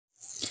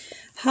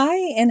Hi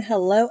and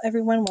hello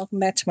everyone. Welcome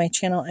back to my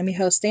channel. I'm your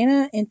host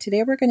Dana, and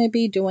today we're going to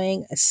be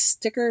doing a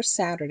Sticker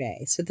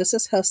Saturday. So this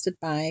is hosted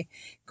by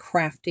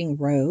Crafting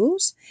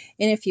Rose.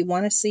 And if you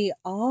want to see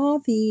all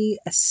the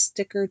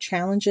sticker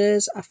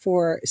challenges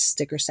for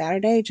Sticker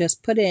Saturday,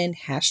 just put in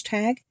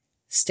hashtag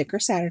Sticker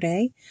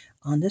Saturday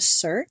on the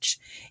search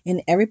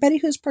and everybody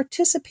who's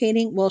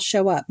participating will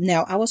show up.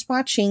 Now, I was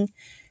watching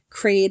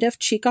Creative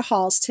Chica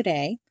Hauls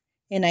today,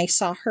 and I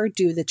saw her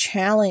do the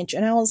challenge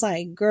and I was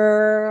like,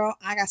 girl,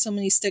 I got so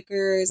many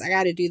stickers. I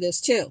got to do this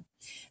too.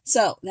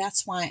 So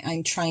that's why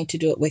I'm trying to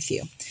do it with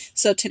you.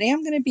 So today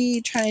I'm going to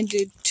be trying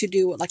to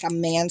do like a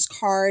man's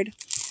card.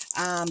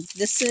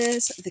 This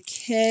is the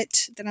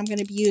kit that I'm going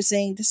to be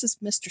using. This is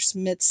Mr.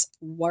 Smith's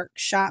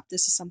Workshop.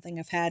 This is something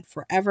I've had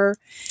forever.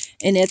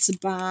 And it's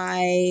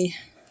by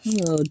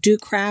Do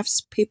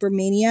Crafts Paper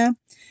Mania.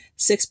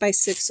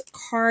 6x6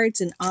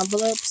 cards and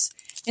envelopes.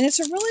 And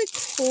it's a really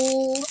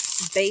cool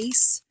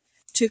base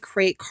to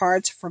create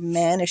cards for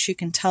men. As you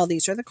can tell,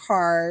 these are the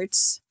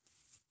cards.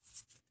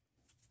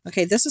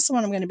 Okay, this is the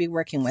one I'm going to be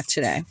working with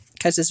today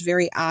because it's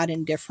very odd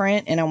and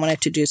different, and I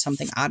wanted to do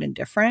something odd and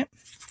different.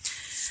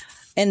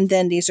 And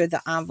then these are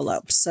the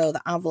envelopes. So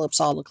the envelopes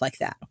all look like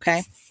that,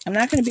 okay? I'm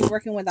not going to be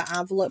working with the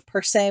envelope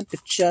per se,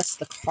 but just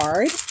the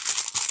card.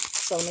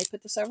 So let me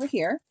put this over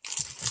here.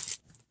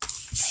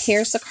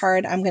 Here's the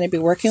card I'm going to be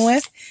working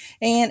with.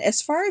 And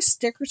as far as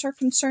stickers are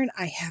concerned,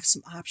 I have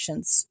some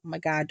options. Oh my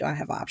God, do I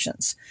have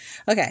options?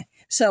 Okay,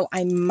 so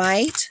I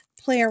might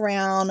play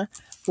around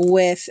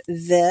with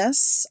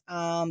this,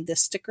 the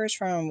stickers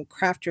from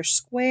Crafter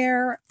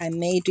Square. I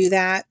may do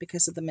that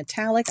because of the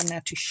metallic. I'm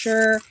not too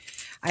sure.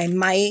 I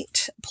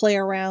might play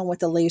around with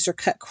the laser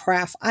cut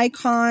craft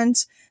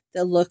icons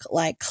that look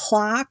like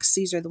clocks.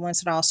 These are the ones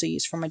that I also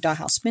use for my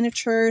dollhouse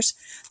miniatures.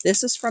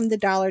 This is from the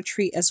Dollar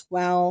Tree as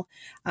well.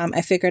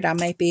 I figured I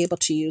might be able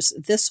to use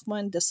this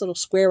one, this little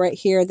square right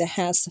here that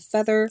has the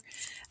feather,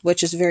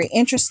 which is very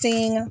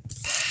interesting.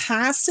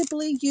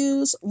 Possibly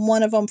use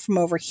one of them from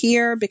over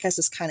here because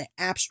it's kind of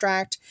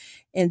abstract.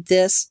 And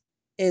this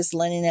is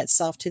lending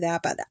itself to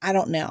that, but I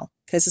don't know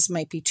because this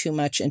might be too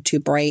much and too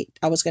bright.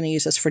 I was going to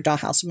use this for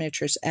dollhouse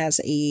miniatures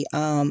as a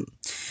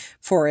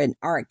for an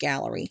art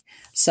gallery.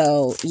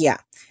 So yeah,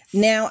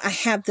 now I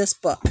have this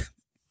book.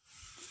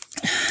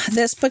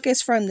 This book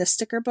is from the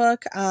sticker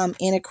book,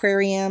 an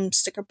aquarium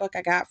sticker book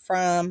I got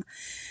from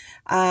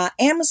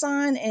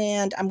Amazon,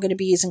 and I'm going to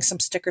be using some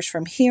stickers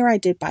from here. I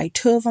did buy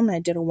 2 of them. I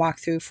did a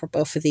walkthrough for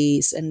both of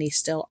these, and these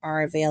still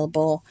are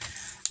available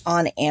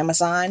on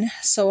Amazon.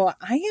 So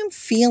I am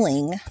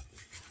feeling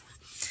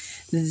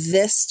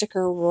this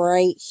sticker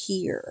right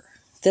here.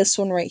 This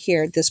one right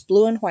here, this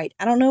blue and white.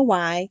 I don't know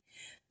why,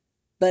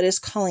 but it's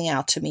calling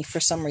out to me for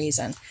some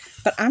reason.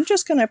 But I'm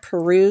just going to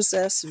peruse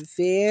this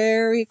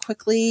very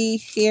quickly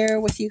here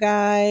with you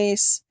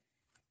guys.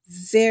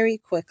 Very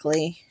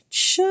quickly.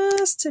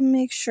 Just to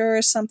make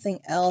sure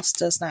something else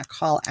does not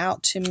call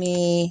out to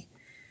me.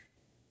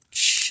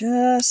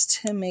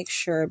 Just to make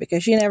sure,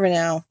 because you never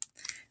know.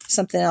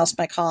 Something else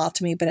might call out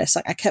to me, but it's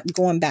like I kept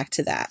going back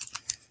to that.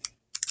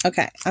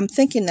 Okay, I'm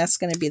thinking that's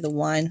going to be the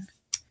one.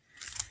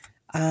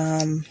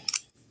 Because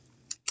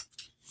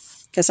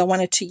I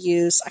wanted to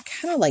use, I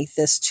kind of like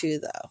this too,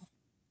 though.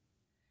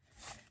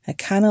 I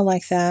kind of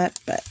like that,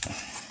 but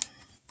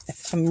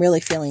I'm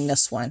really feeling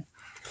this one.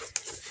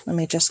 Let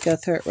me just go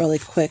through it really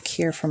quick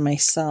here for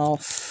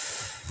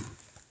myself.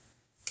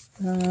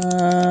 Wait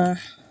a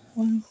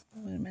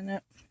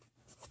minute.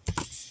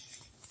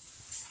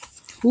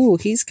 Ooh,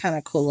 he's kind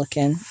of cool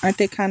looking. Aren't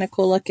they kind of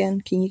cool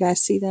looking? Can you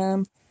guys see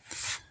them?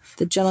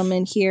 The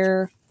gentleman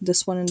here,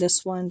 this one and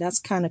this one, that's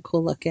kind of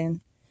cool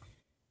looking.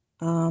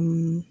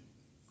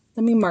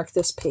 Let me mark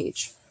this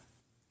page.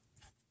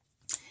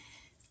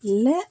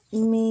 Let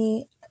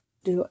me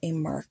do a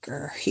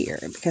marker here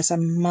because I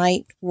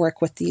might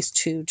work with these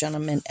 2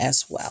 gentlemen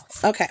as well.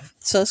 Okay,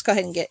 so let's go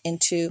ahead and get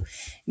into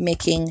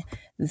making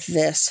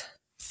this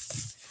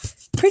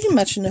pretty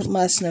much a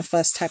must no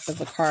fuss type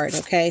of a card.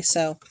 Okay,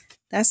 so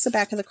that's the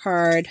back of the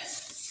card.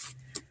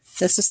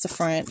 This is the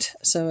front,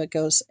 so it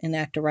goes in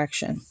that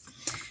direction.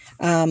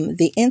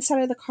 The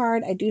inside of the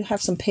card, I do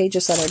have some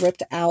pages that I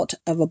ripped out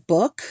of a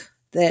book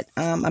that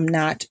I'm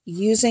not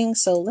using.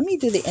 So let me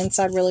do the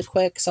inside really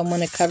quick. So I'm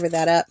going to cover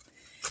that up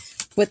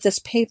with this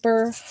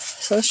paper.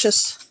 So let's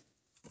just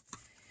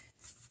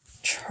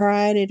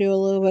try to do a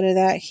little bit of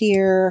that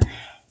here.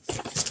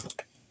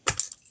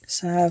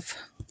 So I have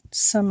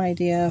some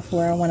idea of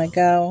where I want to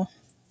go.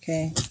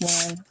 Okay,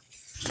 1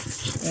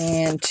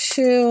 and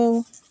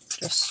 2.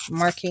 Just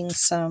marking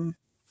some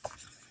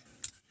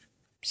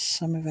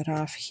of it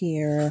off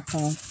here.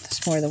 Well,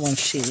 there's more than one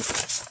sheet.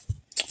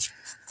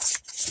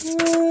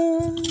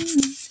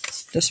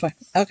 This way.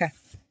 Okay.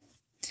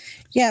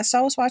 Yeah, so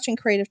I was watching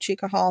Creative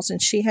Chica Hauls,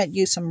 and she had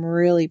used some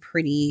really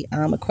pretty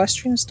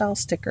equestrian style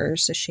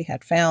stickers that she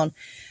had found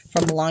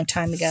from a long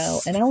time ago.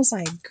 And I was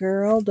like,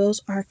 girl,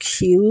 those are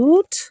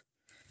cute.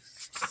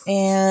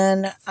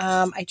 And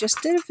I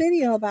just did a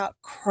video about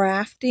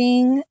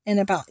crafting and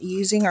about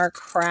using our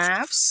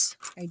crafts.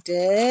 I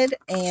did.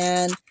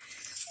 And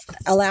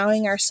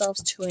allowing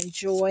ourselves to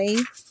enjoy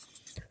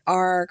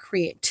our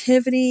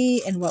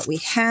creativity and what we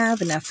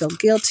have and not feel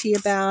guilty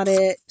about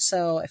it.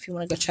 So if you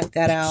want to go check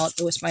that out,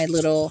 it was my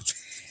little,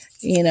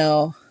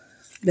 the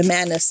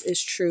madness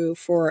is true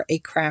for a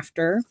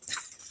crafter.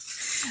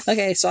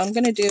 Okay, so I'm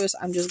going to do is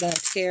I'm just going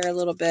to tear a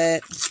little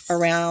bit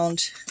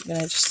around. I'm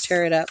going to just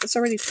tear it up. It's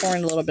already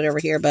torn a little bit over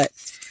here, but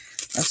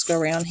let's go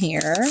around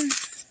here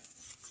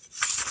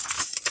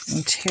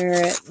and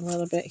tear it a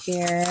little bit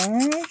here.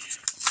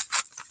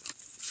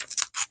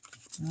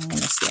 I want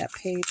to see that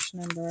page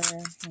number.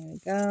 Here we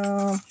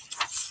go.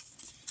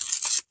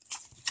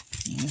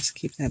 And let's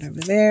keep that over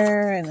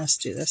there, and let's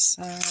do this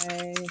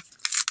side.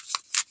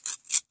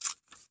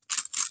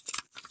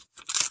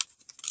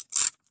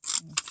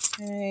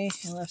 Okay,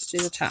 and let's do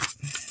the top.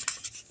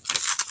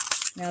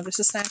 Now, this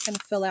is not going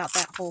to fill out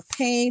that whole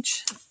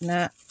page,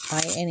 not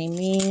by any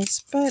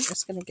means, but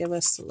it's going to give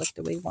us the look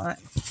that we want.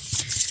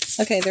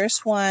 Okay, there's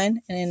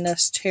one, and then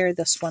let's tear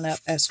this one up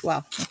as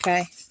well,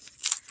 okay?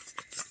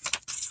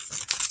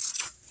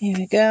 Here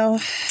we go.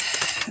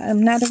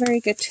 I'm not a very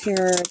good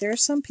tearer. There are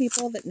some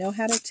people that know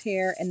how to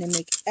tear and they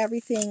make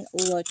everything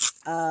look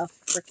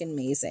freaking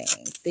amazing.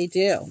 They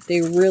do.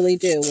 They really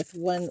do with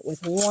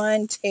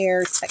one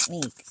tear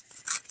technique.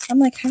 I'm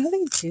like, how do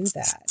they do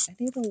that? I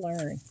need to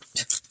learn.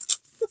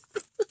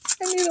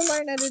 I need to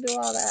learn how to do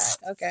all that.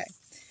 Okay.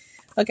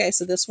 Okay,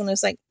 so this one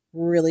is like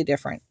really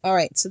different. All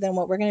right, so then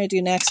what we're going to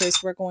do next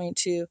is we're going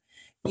to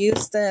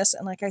use this.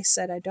 And like I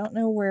said, I don't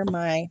know where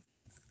my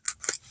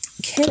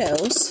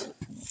kiddos,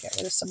 let me get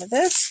rid of some of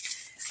this.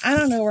 I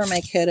don't know where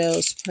my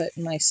kiddos put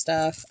my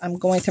stuff. I'm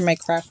going through my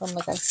craft room,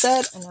 like I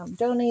said, and I'm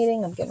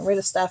donating. I'm getting rid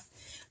of stuff.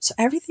 So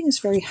everything is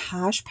very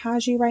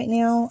hodgepodgey right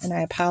now, and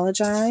I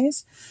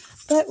apologize.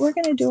 But we're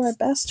going to do our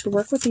best to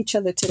work with each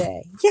other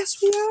today. Yes,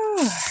 we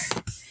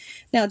are.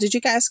 Now, did you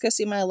guys go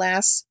see my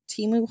last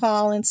Temu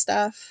haul and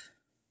stuff?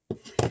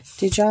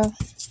 Did y'all?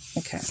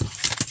 Okay.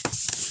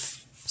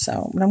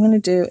 So what I'm going to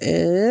do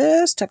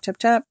is tap, tap,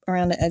 tap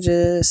around the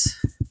edges.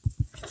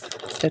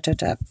 Tap, tap,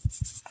 tap.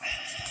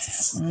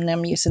 And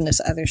I'm using this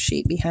other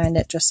sheet behind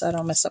it just so I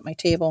don't mess up my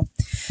table.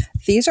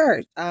 These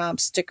are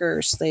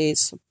stickers.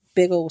 These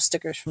big old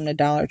stickers from the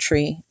Dollar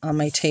Tree on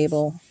my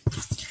table.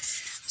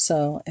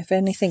 So if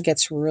anything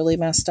gets really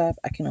messed up,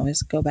 I can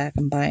always go back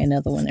and buy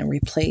another one and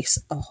replace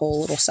a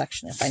whole little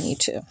section if I need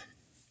to.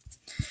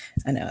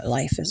 I know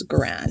life is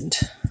grand.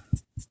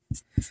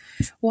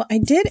 Well, I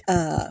did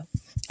a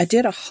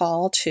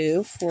haul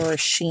too for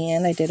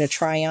Shein. I did a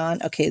try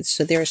on. Okay,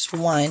 so there's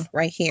one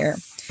right here.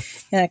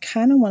 And I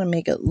kind of want to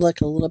make it look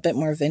a little bit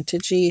more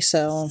vintagey.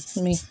 So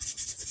let me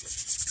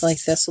go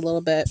like this a little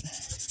bit.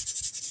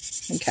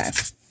 Okay.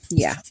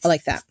 Yeah, I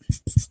like that.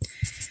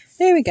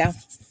 There we go.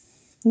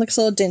 Looks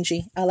a little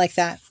dingy. I like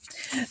that.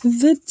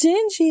 The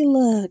dingy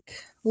look.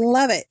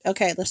 Love it.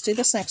 Okay, let's do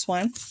this next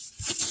one.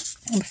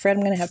 I'm afraid I'm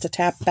going to have to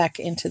tap back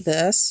into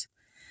this.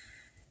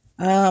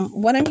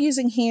 What I'm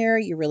using here,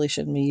 you really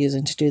shouldn't be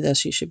using to do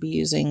this. You should be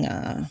using,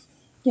 a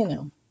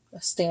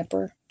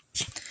stamper.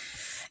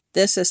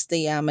 This is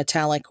the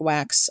metallic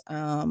wax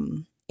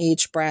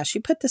aged brass.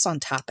 You put this on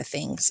top of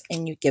things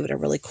and you give it a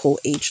really cool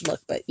aged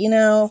look. But,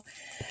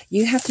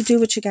 you have to do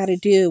what you got to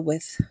do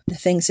with the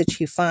things that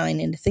you find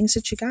and the things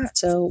that you got.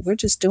 So we're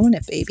just doing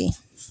it, baby.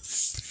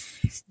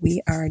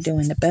 We are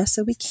doing the best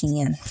that we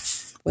can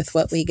with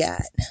what we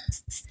got.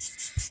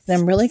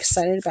 And I'm really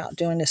excited about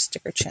doing this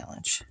sticker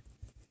challenge.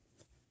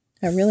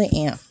 I really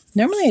am.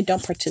 Normally I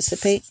don't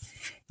participate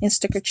in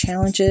sticker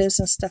challenges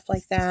and stuff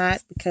like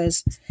that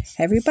because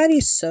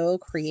everybody's so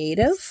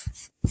creative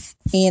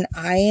and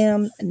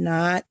I'm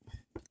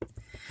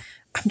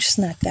just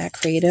not that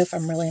creative.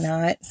 I'm really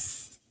not.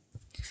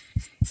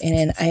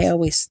 And I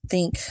always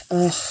think,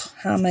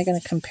 how am I going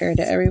to compare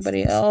to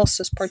everybody else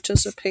that's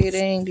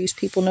participating? These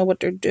people know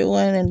what they're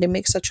doing and they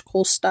make such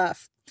cool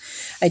stuff.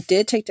 I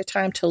did take the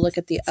time to look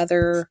at the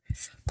other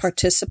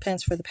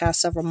participants for the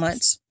past several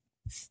months.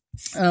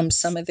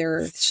 Some of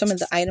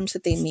the items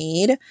that they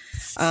made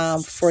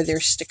for their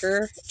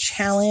sticker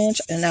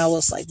challenge, and I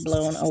was like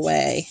blown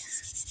away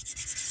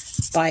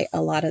by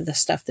a lot of the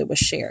stuff that was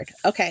shared.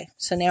 Okay,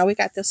 so now we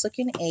got this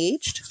looking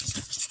aged.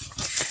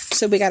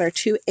 So we got our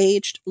 2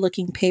 aged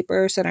looking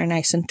papers that are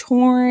nice and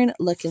torn,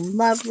 looking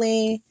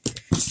lovely.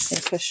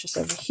 And push this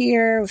over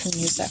here. We can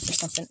use that for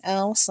something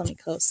else. Let me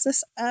close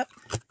this up.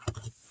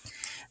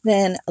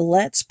 Then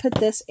let's put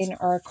this in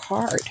our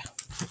card.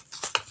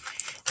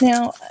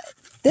 Now,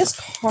 this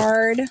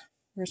card,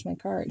 where's my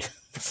card?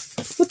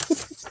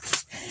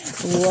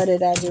 What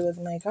did I do with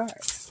my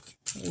card?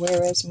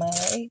 Where is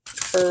my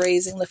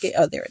crazy looking?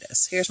 Oh, there it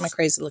is. Here's my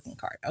crazy looking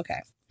card.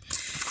 Okay.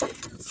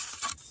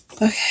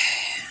 Okay.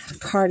 The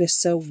card is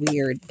so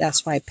weird.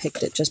 That's why I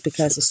picked it, just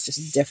because it's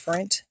just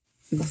different.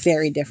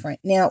 Very different.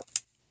 Now,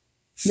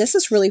 this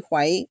is really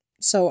white.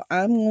 So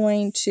I'm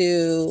going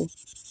to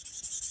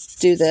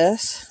do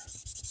this.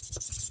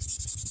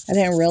 I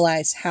didn't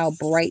realize how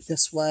bright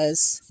this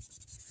was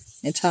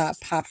until I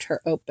popped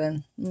her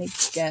open. Let me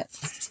get,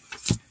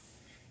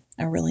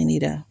 I really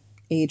need to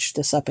age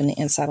this up in the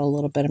inside a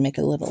little bit and make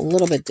it a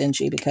little bit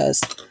dingy, because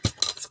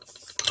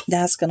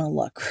that's going to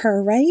look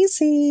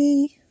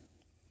crazy.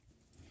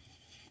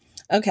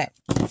 Okay,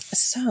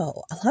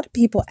 so a lot of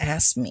people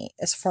ask me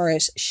as far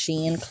as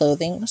Shein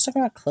clothing. Let's talk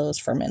about clothes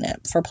for a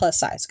minute for plus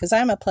size, because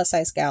I'm a plus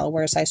size gal. I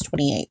wear a size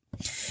 28.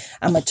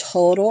 I'm a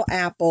total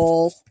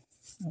apple.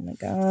 Oh my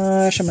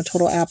gosh, I'm a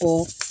total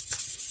apple.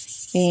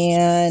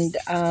 And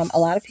a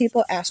lot of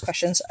people ask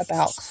questions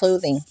about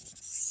clothing.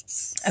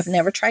 I've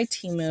never tried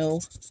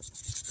Temu.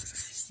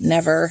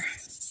 Never.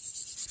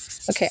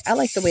 Okay, I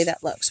like the way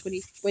that looks. What do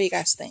you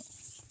guys think?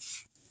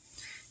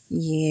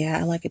 Yeah,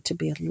 I like it to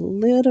be a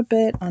little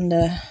bit on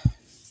the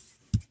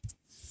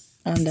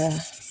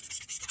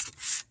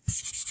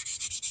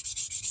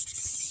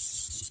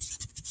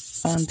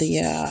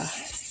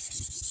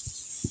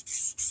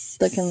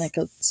looking like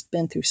it's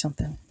been through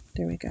something.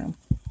 There we go.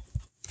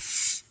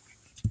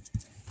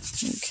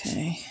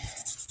 Okay.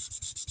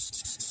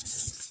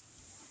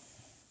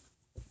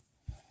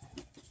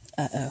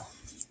 Uh-oh.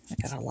 I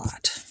got a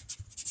lot.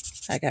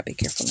 I gotta be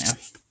careful now.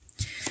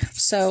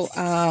 So,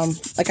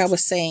 like I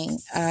was saying,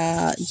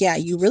 yeah,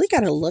 you really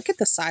got to look at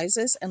the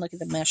sizes and look at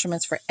the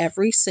measurements for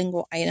every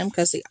single item,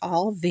 because they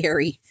all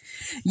vary.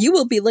 You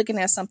will be looking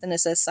at something that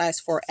says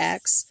size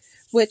 4X,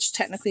 which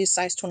technically is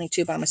size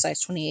 22, but I'm a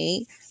size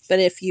 28. But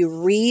if you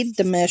read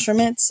the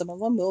measurements, some of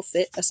them will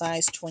fit a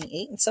size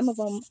 28, and some of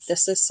them,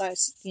 this is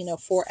size,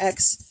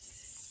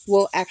 4X,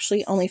 will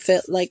actually only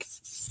fit like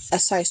a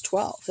size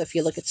 12 if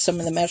you look at some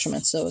of the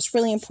measurements. So it's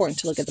really important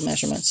to look at the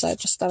measurements. So I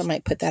just thought I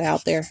might put that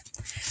out there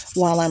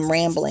while I'm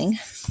rambling.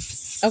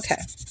 Okay.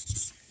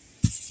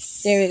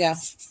 There we go.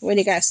 What do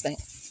you guys think?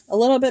 A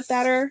little bit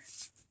better?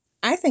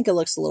 I think it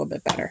looks a little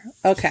bit better.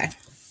 Okay.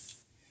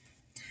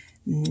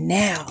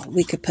 Now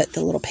we could put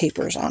the little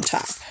papers on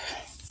top.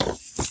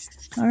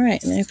 All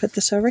right. Let me put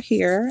this over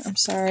here. I'm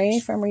sorry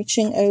if I'm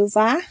reaching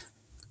over.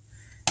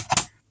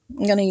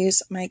 I'm going to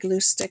use my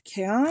glue stick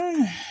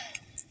here.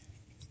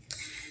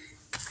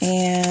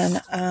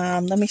 And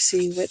let me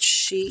see which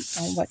sheet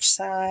on which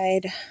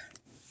side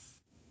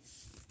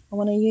I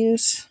want to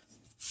use.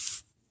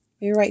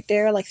 Be right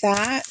there like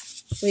that.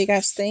 What do you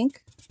guys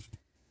think?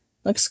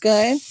 Looks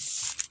good?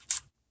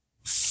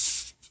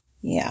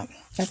 Yeah,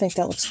 I think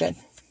that looks good.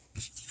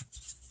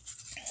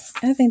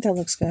 I think that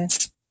looks good.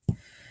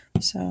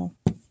 So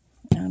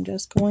I'm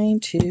just going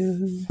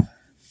to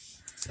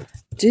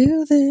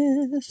do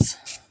this.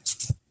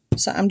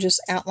 So I'm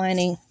just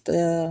outlining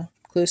the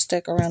glue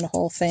stick around the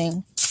whole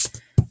thing,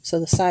 so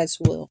the sides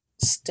will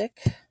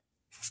stick.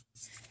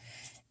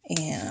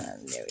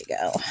 And there we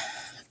go.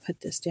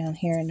 Put this down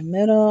here in the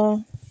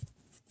middle.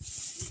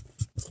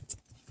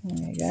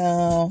 There we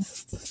go.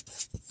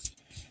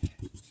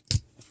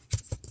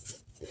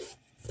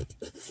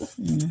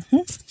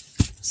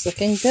 It's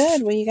looking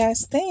good. What do you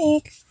guys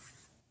think?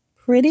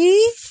 Pretty?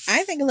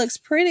 I think it looks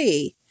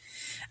pretty.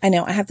 I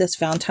know I have this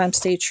Valentine's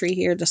Day tree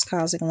here just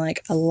causing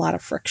like a lot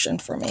of friction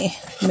for me.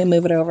 Let me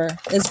move it over.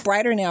 It's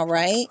brighter now,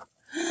 right?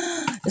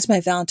 It's my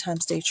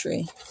Valentine's Day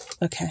tree.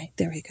 Okay,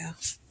 there we go.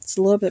 It's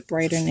a little bit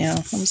brighter now.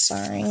 I'm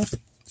sorry.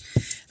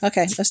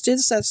 Okay, let's do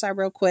this other side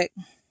real quick.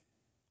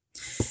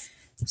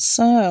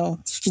 So,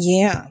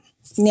 yeah.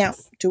 Now,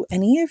 do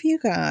any of you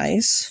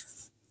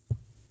guys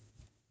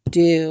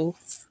do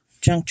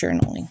junk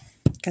journaling?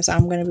 Because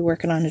I'm going to be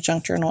working on a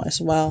junk journal as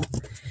well.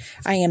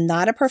 I am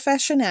not a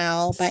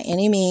professional by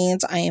any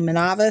means. I am a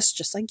novice,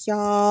 just like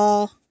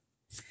y'all.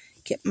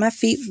 Get my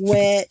feet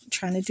wet,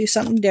 trying to do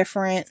something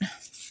different.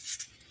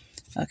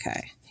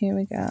 Okay, here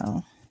we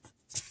go.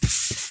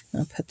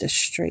 I'll put this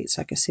straight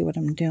so I can see what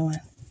I'm doing.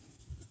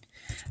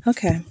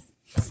 Okay,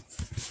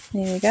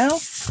 here we go.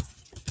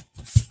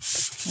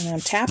 And I'm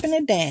tapping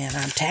it down.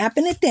 I'm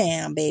tapping it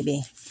down,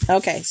 baby.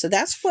 Okay, so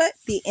that's what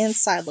the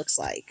inside looks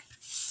like.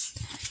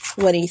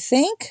 What do you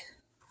think?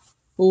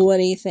 What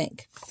do you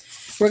think?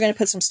 We're going to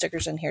put some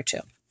stickers in here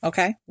too.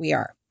 Okay, we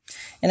are.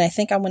 And I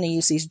think I'm going to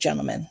use these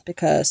gentlemen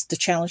because the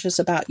challenge is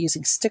about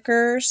using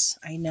stickers.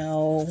 I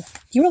know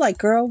you were like,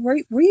 girl, where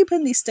are you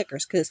putting these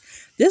stickers? Because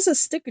this is a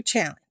sticker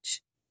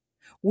challenge.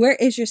 Where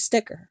is your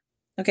sticker?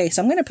 Okay,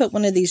 so I'm going to put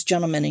one of these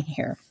gentlemen in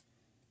here.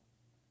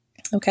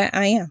 Okay,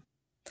 I am.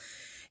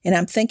 And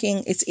I'm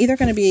thinking it's either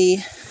going to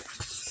be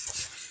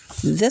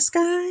this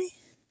guy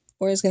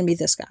or it's going to be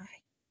this guy.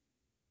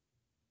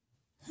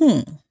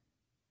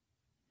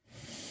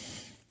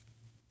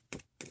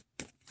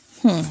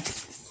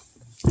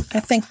 I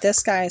think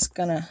this guy is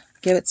going to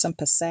give it some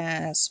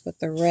pizzazz with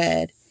the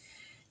red.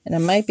 And I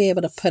might be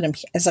able to put him,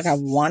 it's like I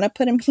want to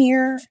put him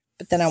here,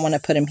 but then I want to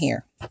put him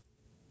here.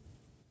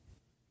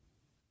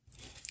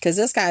 Because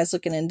this guy is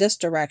looking in this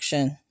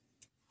direction.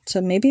 So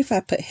maybe if I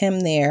put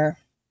him there,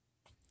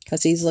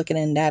 because he's looking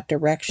in that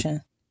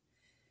direction.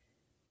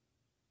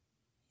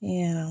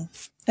 Yeah,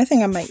 I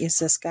think I might use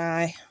this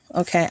guy.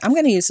 Okay, I'm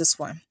going to use this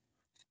one.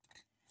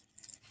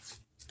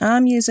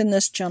 I'm using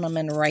this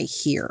gentleman right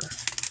here.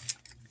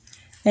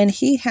 And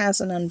he has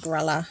an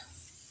umbrella.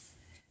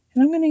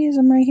 And I'm going to use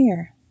him right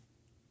here.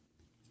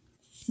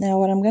 Now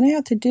what I'm going to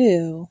have to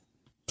do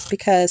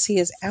because he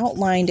is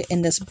outlined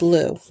in this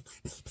blue.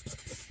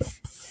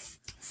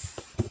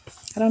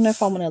 I don't know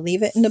if I want to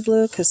leave it in the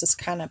blue because it's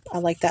kind of, I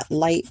like that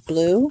light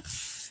blue.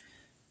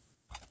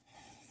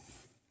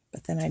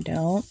 But then I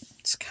don't.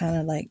 It's kind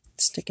of like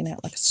sticking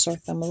out like a sore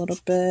thumb a little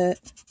bit.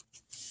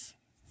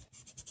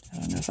 I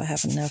don't know if I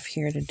have enough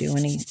here to do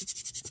any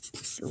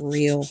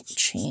real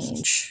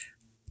change.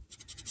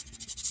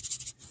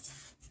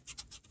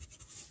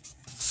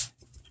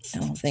 I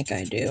don't think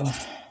I do.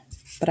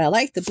 But I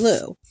like the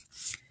blue.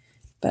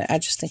 But I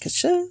just think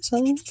it's just a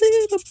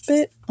little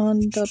bit on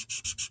the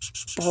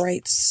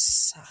bright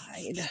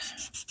side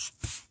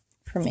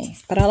for me.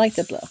 But I like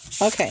the blue.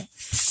 Okay.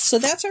 So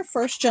that's our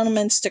first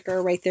gentleman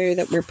sticker right there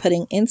that we're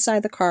putting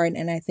inside the card.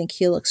 And I think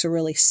he looks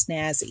really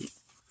snazzy.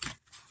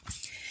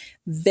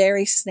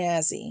 Very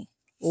snazzy.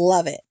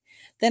 Love it.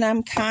 Then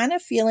I'm kind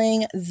of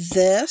feeling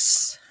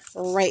this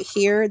right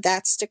here,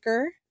 that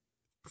sticker,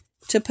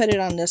 to put it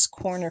on this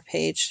corner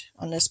page,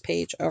 on this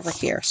page over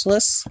here. So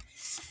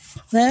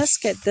let's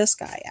get this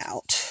guy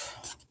out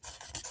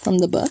from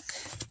the book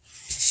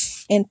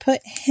and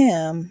put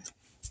him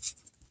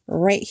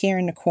right here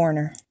in the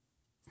corner.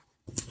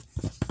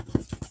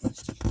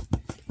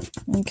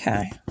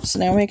 Okay, so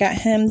now we got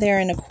him there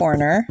in the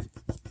corner.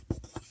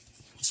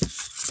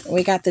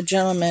 We got the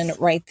gentleman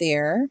right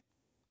there.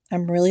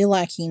 I'm really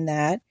liking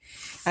that.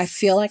 I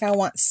feel like I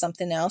want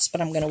something else,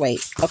 but I'm going to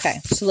wait. Okay,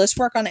 so let's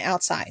work on the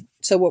outside.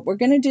 So what we're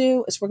going to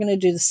do is we're going to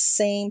do the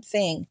same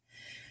thing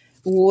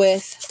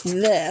with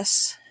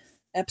this,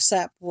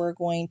 except we're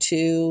going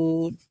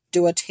to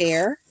do a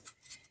tear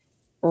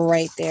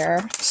right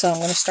there. So I'm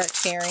going to start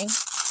tearing.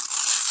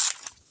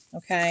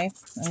 Okay,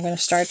 I'm going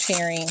to start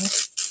tearing.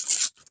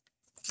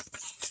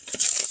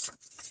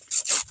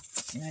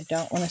 And I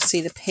don't want to see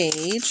the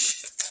page.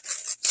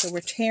 So we're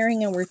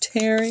tearing and we're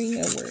tearing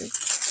and we're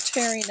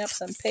tearing up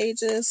some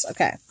pages.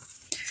 Okay.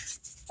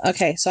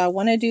 Okay, so I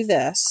want to do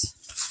this.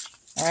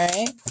 All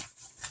right.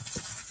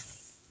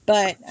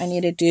 But I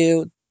need to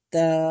do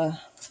the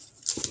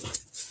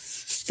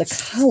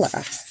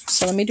color.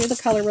 So let me do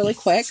the color really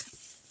quick.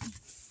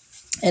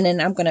 And then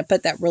I'm going to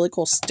put that really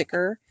cool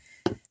sticker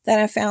that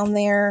I found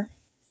there.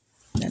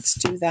 Let's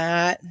do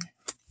that.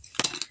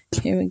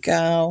 Here we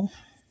go.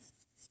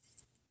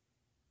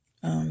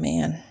 Oh,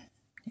 man.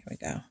 Here we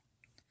go.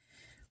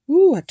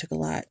 Ooh, I took a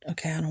lot.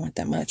 Okay, I don't want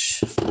that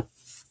much.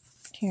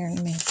 Here,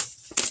 let me.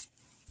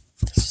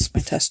 This is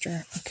my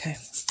tester. Okay.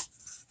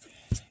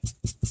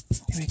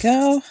 Here we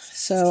go.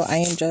 So I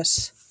am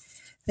just,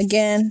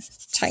 again,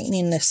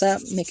 tightening this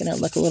up, making it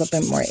look a little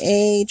bit more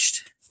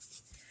aged.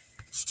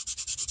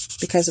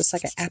 Because it's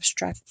like an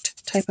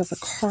abstract type of a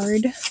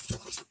card.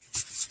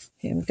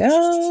 Here we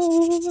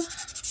go.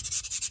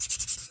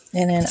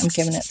 And then I'm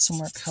giving it some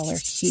more color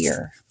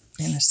here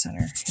in the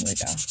center. Here we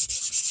go.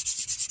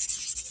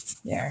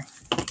 There.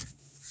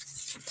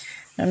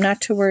 I'm not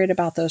too worried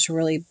about those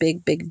really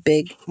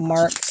big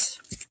marks.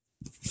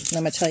 And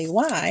I'm going to tell you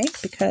why.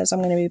 Because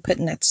I'm going to be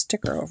putting that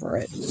sticker over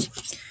it.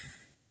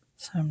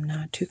 So I'm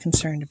not too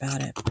concerned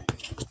about it.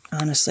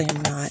 Honestly,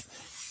 I'm not.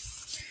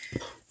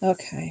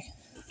 Okay.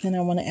 Then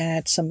I want to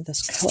add some of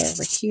this color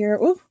over here.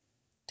 Ooh,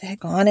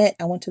 daggone it.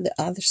 I went to the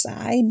other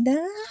side.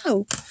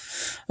 No.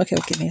 Okay,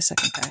 well, give me a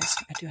second, guys.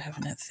 I do have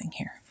another thing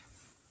here.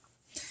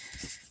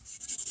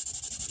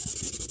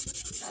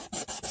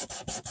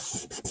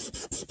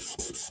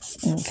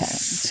 Okay,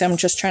 so I'm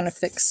just trying to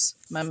fix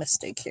my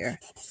mistake here.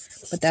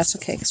 But that's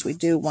okay, because we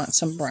do want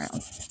some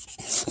brown.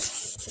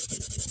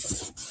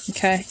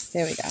 Okay,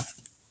 there we go.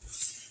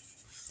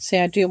 See,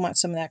 I do want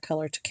some of that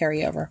color to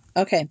carry over.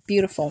 Okay,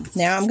 beautiful.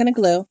 Now I'm going to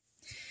glue.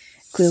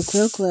 Glue,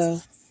 glue,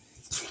 glue.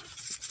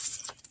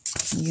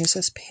 Use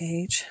this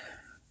page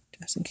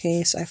just in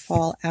case I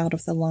fall out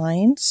of the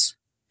lines.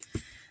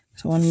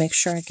 So I want to make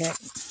sure I get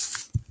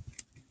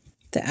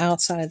the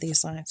outside of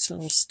these lines so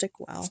it'll stick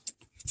well.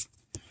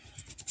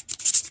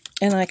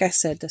 And like I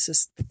said, this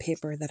is the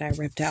paper that I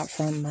ripped out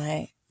from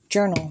my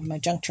journal, my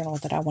junk journal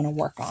that I want to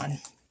work on.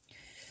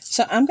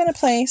 So I'm going to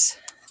place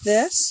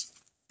this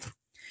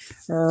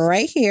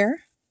right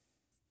here.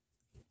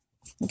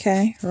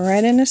 Okay,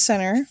 right in the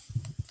center.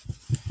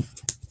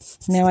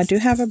 Now I do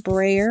have a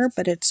brayer,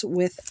 but it's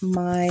with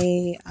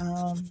my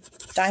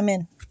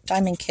diamond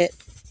kit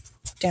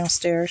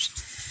downstairs.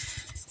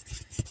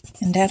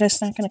 And that is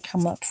not going to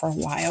come up for a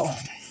while.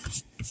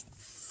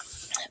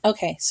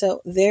 Okay,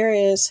 so there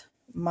is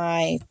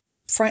my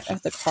front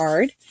of the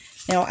card.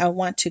 Now I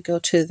want to go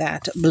to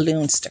that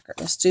balloon sticker.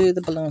 Let's do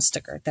the balloon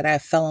sticker that I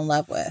fell in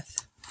love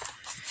with.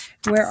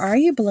 Where are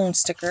you, balloon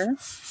sticker?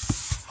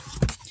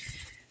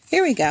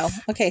 Here we go.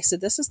 Okay, so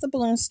this is the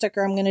balloon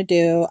sticker I'm going to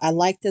do. I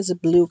like this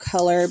blue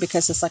color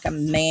because it's like a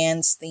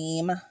man's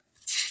theme.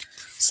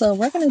 So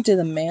we're going to do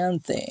the man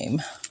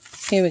theme.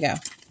 Here we go.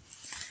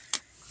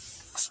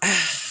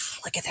 Ah,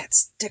 look at that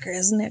sticker.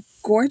 Isn't it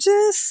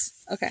gorgeous?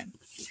 Okay,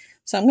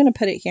 so I'm going to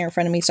put it here in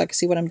front of me so I can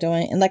see what I'm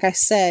doing. And like I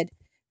said,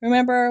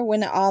 remember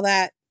when all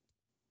that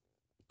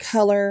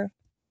color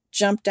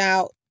jumped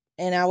out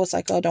and I was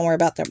like, oh, don't worry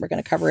about that. We're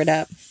going to cover it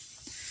up.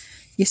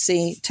 You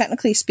see,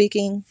 technically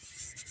speaking,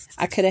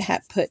 I could have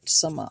had put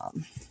some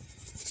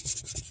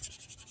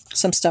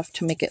stuff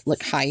to make it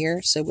look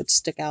higher so it would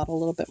stick out a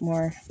little bit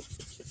more.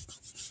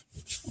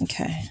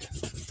 Okay.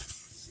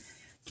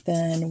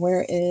 Then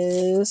where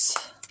is...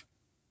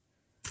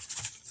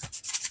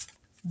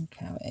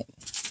 Okay, wait.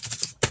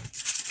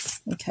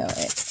 Okay,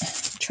 wait.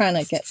 I'm trying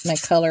to get my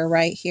color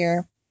right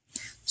here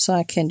so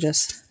I can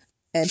just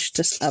edge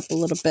this up a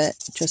little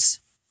bit just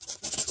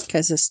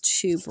because it's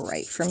too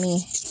bright for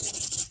me.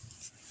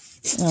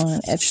 I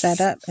want to edge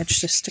that up,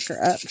 edge the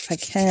sticker up if I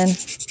can.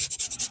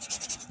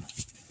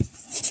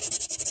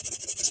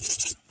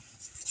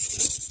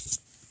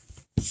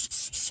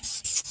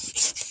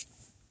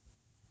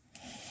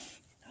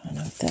 I don't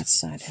know if that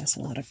side has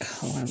a lot of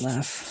color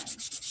left.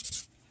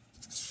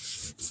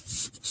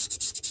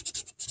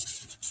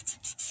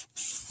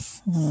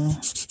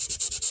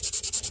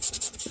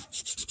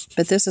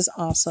 But this is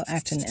also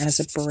acting as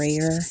a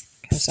brayer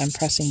because I'm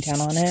pressing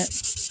down on it.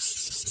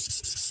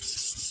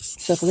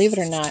 So believe it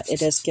or not,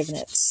 it is giving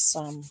it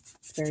some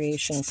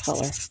variation in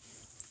color.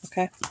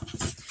 Okay.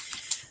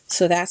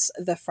 So that's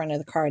the front of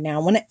the card. Now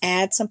I want to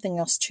add something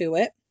else to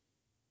it.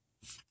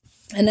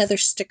 Another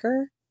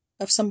sticker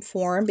of some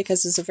form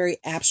because it's a very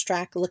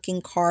abstract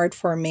looking card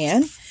for a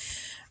man.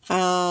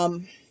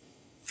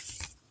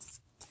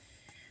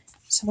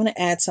 So I want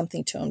to add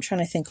something to it. I'm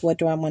trying to think, what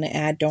do I want to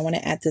add? Do I want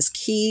to add this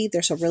key?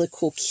 There's a really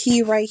cool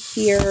key right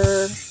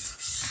here.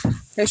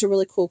 There's a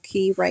really cool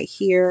key right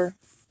here.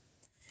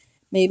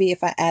 Maybe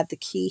if I add the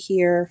key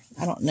here,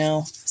 I don't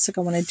know. It's like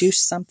I want to do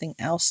something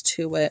else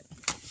to it.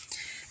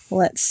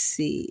 Let's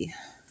see.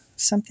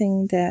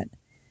 Something that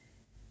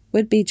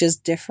would be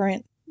just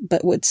different,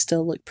 but would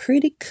still look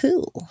pretty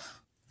cool.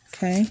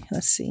 Okay,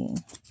 let's see.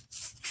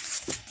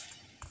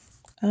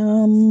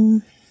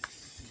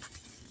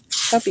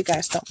 Hope you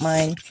guys don't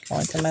mind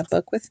going through my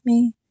book with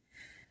me.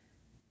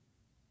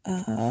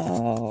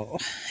 Oh,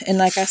 and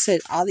like I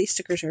said, all these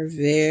stickers are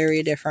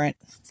very different.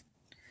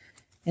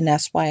 And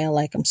that's why I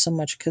like them so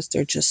much, because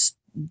they're just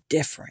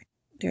different.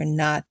 They're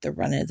not the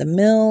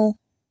run-of-the-mill.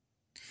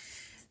 I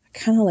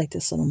kind of like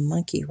this little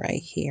monkey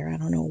right here. I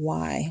don't know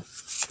why.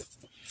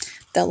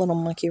 That little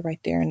monkey right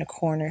there in the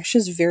corner. It's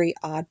just a very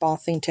oddball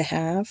thing to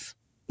have.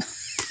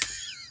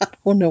 I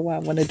don't know why I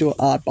want to do an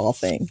oddball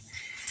thing.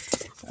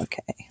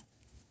 Okay.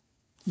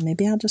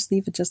 Maybe I'll just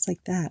leave it just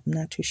like that. I'm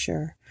not too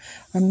sure.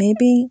 Or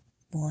maybe,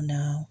 well,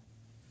 no.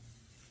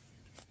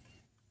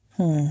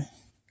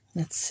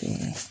 Let's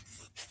see.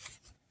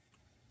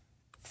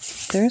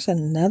 There's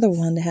another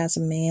one that has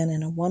a man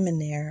and a woman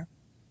there.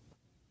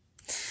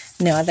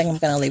 No, I think I'm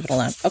going to leave it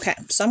alone. Okay,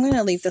 so I'm going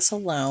to leave this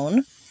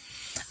alone.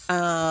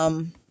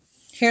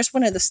 Here's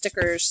one of the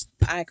stickers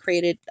I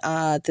created,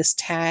 this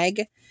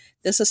tag.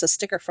 This is a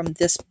sticker from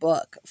this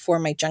book for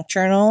my junk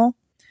journal.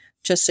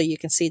 Just so you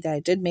can see that I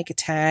did make a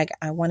tag.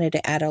 I wanted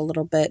to add a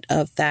little bit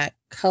of that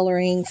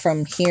coloring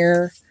from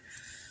here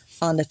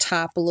on the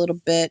top a little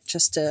bit,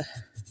 just to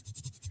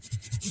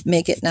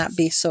make it not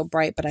be so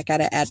bright, but I got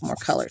to add more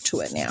color to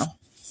it now.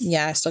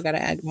 Yeah, I still got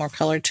to add more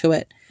color to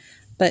it.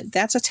 But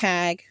that's a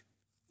tag,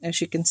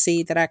 as you can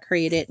see, that I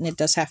created, and it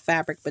does have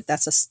fabric, but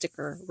that's a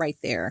sticker right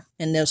there.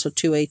 And those were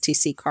 2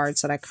 ATC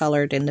cards that I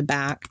colored in the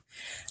back.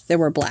 They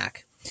were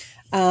black.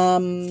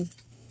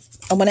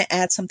 I want to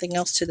add something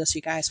else to this,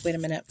 you guys. Wait a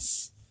minute.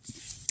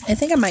 I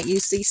think I might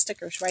use these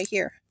stickers right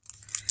here.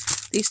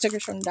 These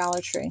stickers from Dollar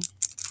Tree.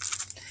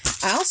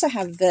 I also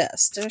have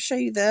this. Did I show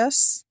you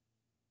this?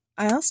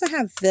 I also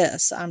have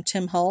this,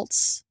 Tim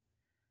Holtz.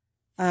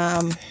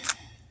 They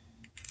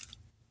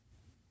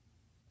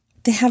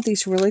have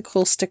these really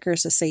cool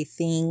stickers that say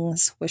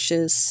things,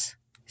 wishes,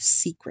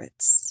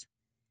 secrets,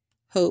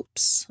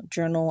 hopes,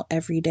 journal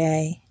every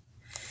day.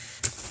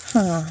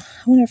 I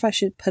wonder if I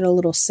should put a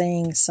little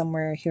saying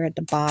somewhere here at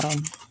the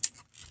bottom.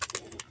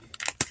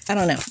 I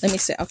don't know. Let me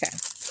see. Okay.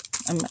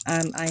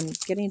 I'm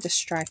getting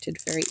distracted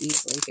very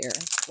easily here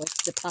with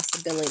the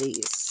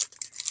possibilities.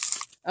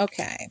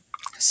 Okay.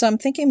 So I'm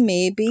thinking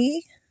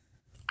maybe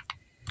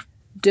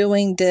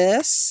doing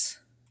this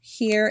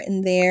here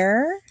and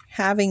there,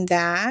 having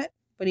that.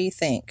 What do you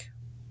think?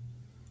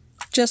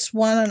 Just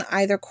one on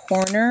either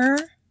corner.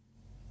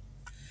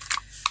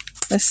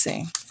 Let's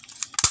see.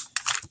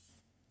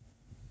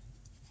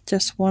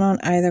 Just one on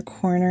either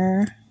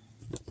corner.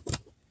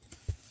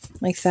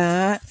 Like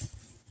that.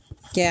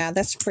 Yeah,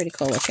 that's pretty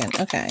cool looking.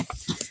 Okay.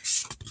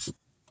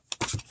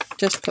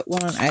 Just put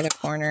one on either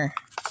corner.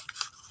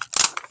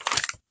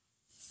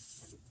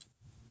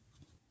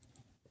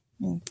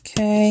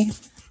 Okay.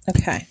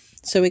 Okay.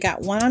 So we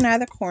got one on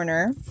either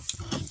corner.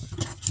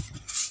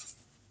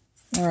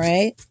 All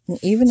right. And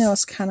even though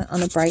it's kind of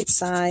on the bright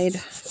side,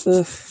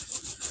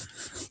 oof,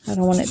 I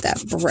don't want it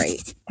that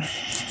bright.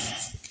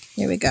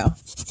 Here we go.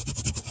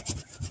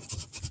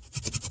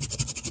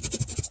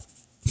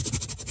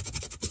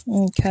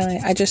 Okay,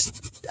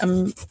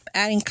 I'm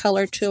adding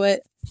color to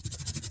it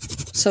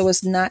so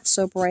it's not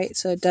so bright,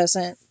 so it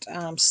doesn't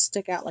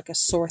stick out like a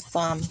sore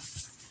thumb.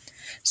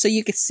 So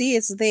you can see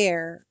it's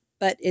there,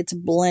 but it's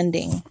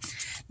blending.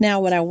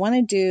 Now what I want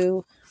to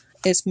do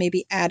is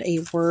maybe add a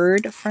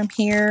word from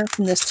here,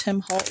 from this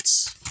Tim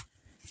Holtz.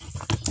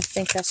 I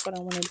think that's what I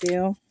want to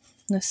do.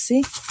 Let's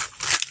see.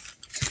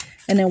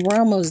 And then we're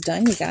almost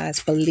done, you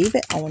guys. Believe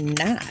it or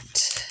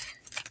not.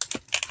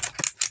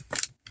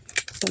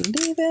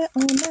 Believe it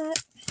or not.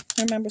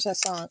 Remembers that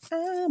song?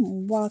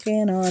 I'm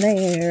walking on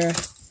air.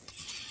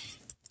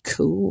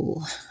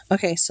 Cool.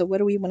 Okay, so what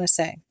do we want to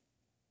say?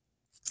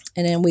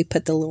 And then we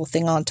put the little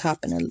thing on top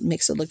and it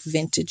makes it look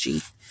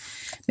vintagey.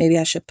 Maybe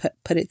I should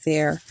put it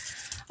there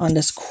on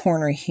this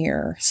corner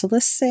here. So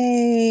let's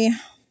say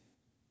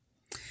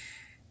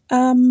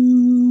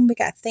we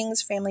got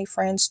things, family,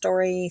 friends,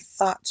 story,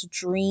 thoughts,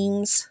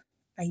 dreams,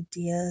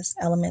 ideas,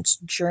 elements,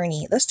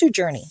 journey. Let's do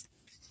journey.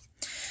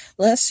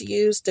 Let's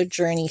use the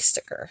journey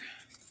sticker.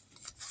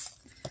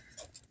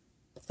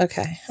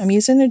 Okay, I'm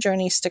using the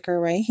journey sticker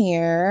right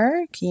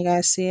here. Can you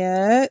guys see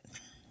it?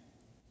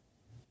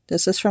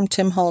 This is from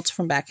Tim Holtz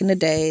from back in the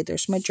day.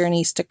 There's my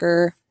journey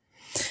sticker.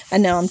 I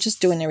know I'm just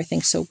doing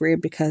everything so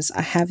weird because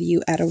I have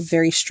you at a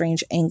very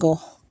strange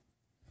angle.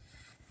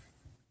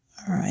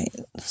 All right,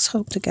 let's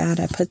hope to God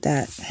I put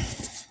that.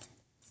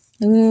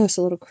 Ooh, it's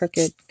a little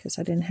crooked because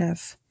I didn't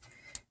have...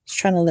 I was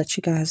trying to let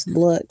you guys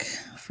look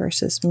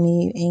versus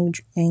me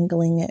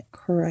angling it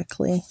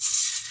correctly.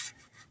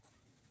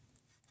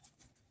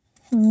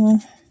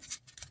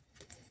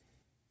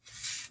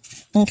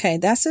 Okay,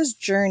 that's his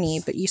journey,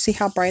 but you see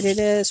how bright it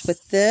is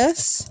with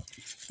this?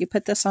 You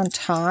put this on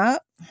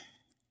top.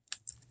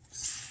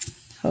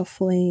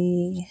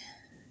 Hopefully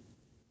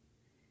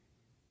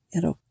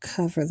it'll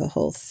cover the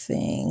whole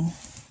thing.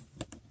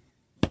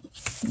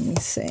 Let me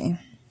see.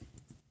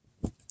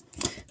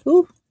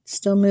 Ooh, it's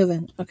still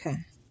moving. Okay,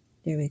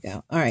 there we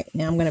go. All right,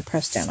 now I'm going to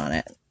press down on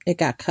it. It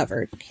got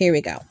covered. Here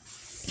we go.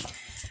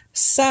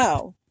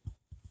 So,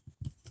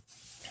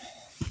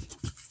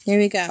 here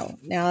we go.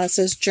 Now it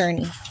says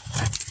journey.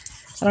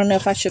 I don't know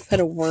if I should put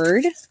a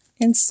word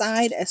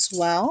inside as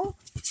well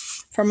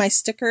for my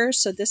stickers.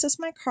 So this is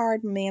my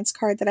card, man's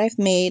card that I've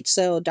made.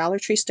 So Dollar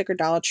Tree sticker,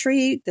 Dollar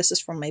Tree. This is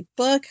from my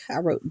book. I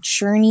wrote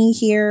journey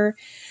here.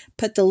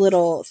 Put the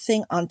little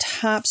thing on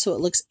top so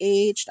it looks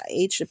aged. I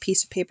aged a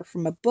piece of paper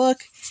from a book.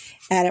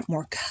 Added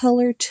more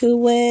color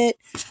to it.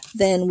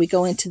 Then we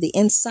go into the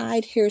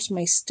inside. Here's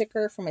my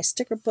sticker from my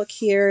sticker book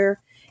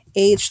here.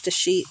 Aged the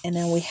sheet. And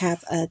then we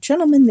have a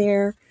gentleman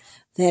there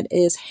that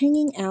is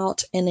hanging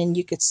out, and then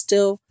you could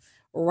still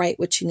write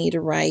what you need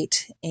to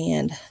write,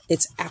 and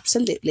it's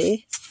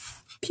absolutely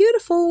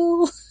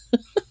beautiful.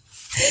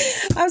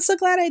 I'm so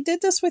glad I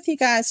did this with you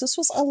guys. This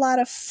was a lot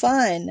of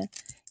fun,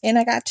 and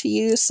I got to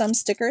use some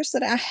stickers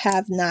that I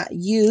have not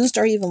used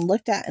or even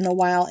looked at in a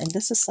while, and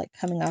this is like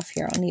coming off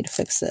here. I need to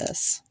fix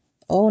this.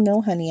 Oh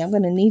no, honey, I'm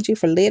going to need you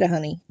for later,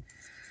 honey.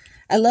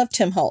 I love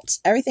Tim Holtz.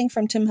 Everything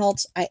from Tim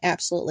Holtz, I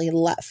absolutely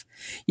love.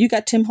 You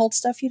got Tim Holtz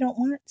stuff you don't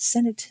want?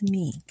 Send it to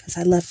me because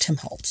I love Tim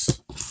Holtz.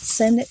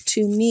 Send it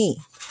to me.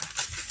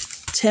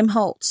 Tim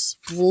Holtz.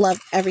 Love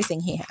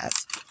everything he has.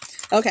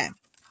 Okay.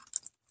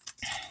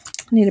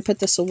 I need to put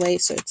this away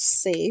so it's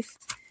safe.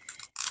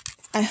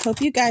 I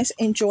hope you guys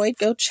enjoyed.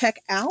 Go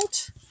check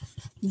out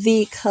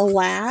the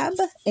collab,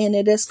 and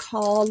it is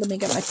called, let me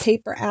get my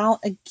paper out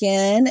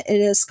again.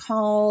 It is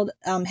called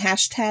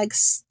hashtag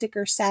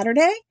Sticker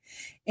Saturday.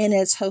 And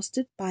it's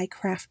hosted by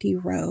Crafty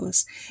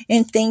Rose.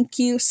 And thank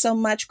you so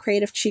much,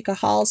 Creative Chica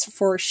Halls,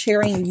 for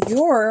sharing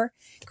your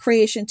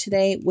creation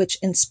today, which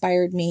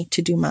inspired me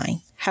to do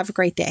mine. Have a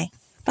great day.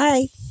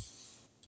 Bye.